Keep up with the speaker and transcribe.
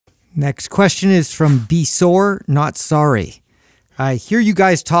Next question is from Be Sore, Not Sorry. I hear you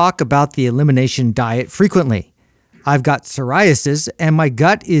guys talk about the elimination diet frequently. I've got psoriasis and my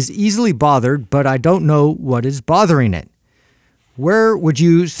gut is easily bothered, but I don't know what is bothering it. Where would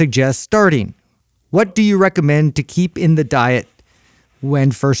you suggest starting? What do you recommend to keep in the diet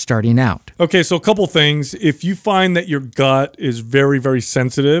when first starting out? Okay, so a couple things. If you find that your gut is very, very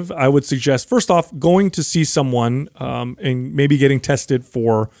sensitive, I would suggest, first off, going to see someone and maybe getting tested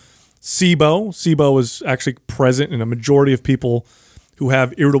for SIBO. SIBO is actually present in a majority of people who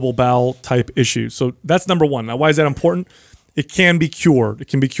have irritable bowel type issues. So that's number one. Now, why is that important? It can be cured. It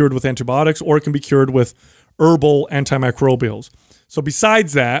can be cured with antibiotics, or it can be cured with herbal antimicrobials. So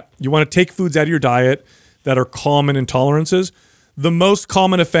besides that, you want to take foods out of your diet that are common intolerances. The most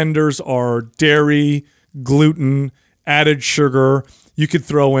common offenders are dairy, gluten, added sugar. You could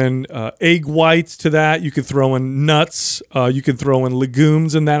throw in egg whites to that. You could throw in nuts. You could throw in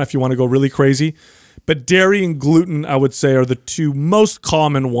legumes in that if you want to go really crazy. But dairy and gluten, I would say, are the two most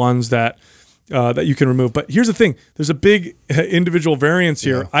common ones that that you can remove. But here's the thing: there's a big individual variance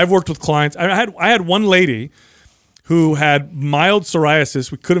here. Yeah. I've worked with clients. I had one lady who had mild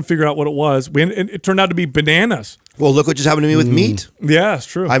psoriasis. We couldn't figure out what it was. And it turned out to be bananas. Well, look what just happened to me with meat. Yeah, it's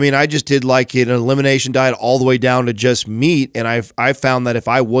true. I mean, I just did like an elimination diet all the way down to just meat, and I found that if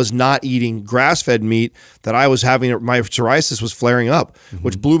I was not eating grass-fed meat, that I was having my psoriasis was flaring up,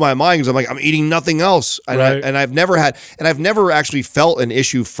 which blew my mind because I'm like, I'm eating nothing else, and, right. I've never actually felt an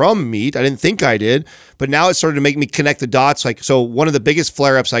issue from meat. I didn't think I did, but now it started to make me connect the dots. Like, so one of the biggest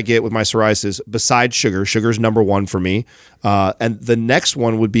flare-ups I get with my psoriasis, besides sugar, sugar's number one for me, and the next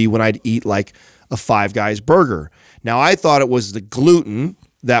one would be when I'd eat like a Five Guys burger. Now, I thought it was the gluten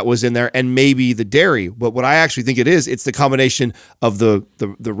that was in there and maybe the dairy, but what I actually think it is, it's the combination of the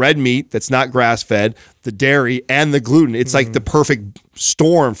red meat that's not grass-fed, the dairy, and the gluten. It's like the perfect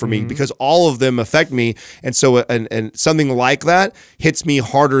storm for me because all of them affect me, and so and something like that hits me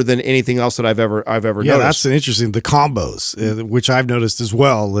harder than anything else that I've ever noticed. Yeah, that's an interesting, the combos, which I've noticed as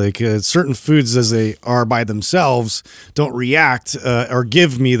well. Like certain foods as they are by themselves don't react or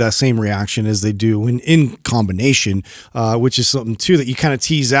give me that same reaction as they do when in combination, which is something too that you kind of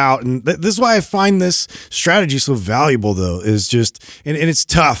tease out. And this is why I find this strategy so valuable, though, is just, and it's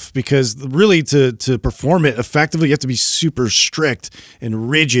tough because really to perform it effectively, you have to be super strict and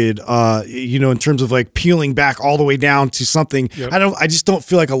rigid, you know, in terms of like peeling back all the way down to something. Yep. I just don't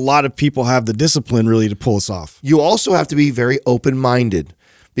feel like a lot of people have the discipline really to pull this off. You also have to be very open-minded.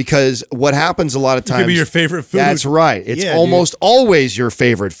 Because what happens a lot of times, it could be your favorite food. That's right. It's almost always your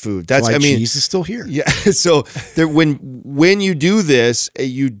favorite food. That's why cheese is still here. Yeah. So when you do this,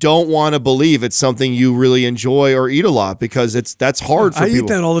 you don't want to believe it's something you really enjoy or eat a lot because that's hard for people. I eat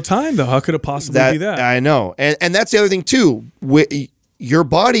that all the time, though. How could it possibly be that? I know, and that's the other thing too. Your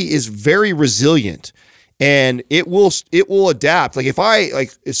body is very resilient. And it will adapt. Like if I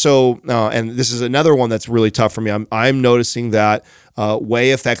and this is another one that's really tough for me. I'm noticing that whey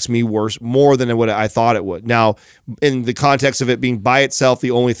affects me more than what I thought it would. Now, in the context of it being by itself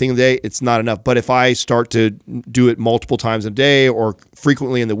the only thing a day, it's not enough. But if I start to do it multiple times a day or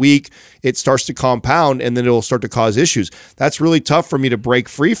frequently in the week, it starts to compound and then it'll start to cause issues. That's really tough for me to break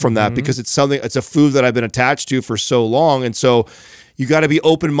free from that because it's a food that I've been attached to for so long, and so. You got to be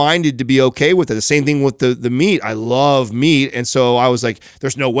open-minded to be okay with it. The same thing with the meat. I love meat, and so I was like,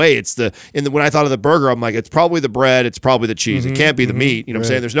 "There's no way it's when I thought of the burger, I'm like, it's probably the bread, it's probably the cheese. It can't be the meat." You know what I'm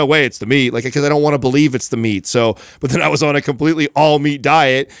saying? There's no way it's the meat, like because I don't want to believe it's the meat. So, but then I was on a completely all-meat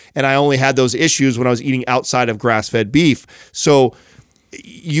diet, and I only had those issues when I was eating outside of grass-fed beef. So.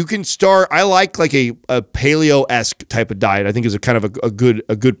 You can start. I like a paleo-esque type of diet. I think is a kind of a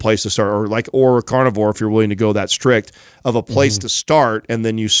good place to start, or a carnivore if you're willing to go that strict of a place to start, and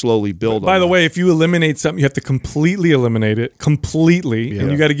then you slowly build. By the way, if you eliminate something, you have to completely eliminate it completely,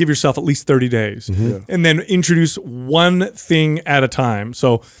 and you got to give yourself at least 30 days, and then introduce one thing at a time.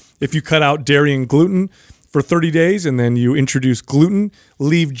 So if you cut out dairy and gluten for 30 days, and then you introduce gluten,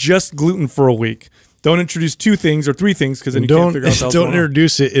 leave just gluten for a week. Don't introduce 2 things or 3 things because then you can't figure out. Don't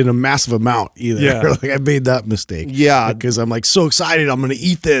introduce it in a massive amount either. Yeah. Like I made that mistake. Yeah, because I'm like so excited I'm going to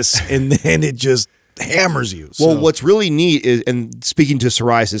eat this, and then it just hammers you. Well, what's really neat is, and speaking to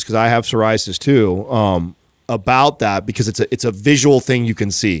psoriasis because I have psoriasis too, about that because it's a visual thing you can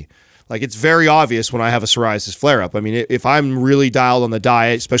see. Like it's very obvious when I have a psoriasis flare-up. I mean, if I'm really dialed on the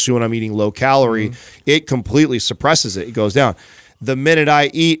diet, especially when I'm eating low calorie, it completely suppresses it. It goes down. The minute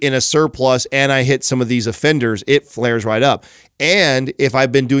I eat in a surplus and I hit some of these offenders, it flares right up. And if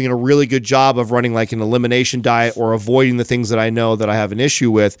I've been doing a really good job of running like an elimination diet or avoiding the things that I know that I have an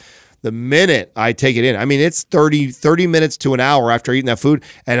issue with, the minute I take it in, I mean, it's 30 minutes to an hour after eating that food,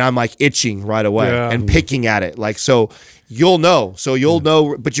 and I'm like itching right away and picking at it. Like, so you'll know. So you'll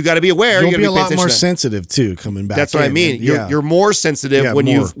know, but you got to be aware. You'll you be a lot more sensitive too coming back. That's what I mean. You're more sensitive when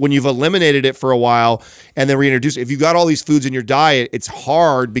you've eliminated it for a while and then reintroduce it. If you've got all these foods in your diet, it's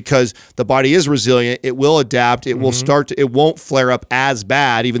hard because the body is resilient. It will adapt. It will start to, it won't flare up as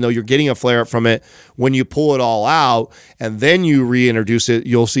bad, even though you're getting a flare up from it. When you pull it all out and then you reintroduce it,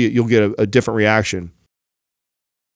 you'll see it. You'll get a different reaction.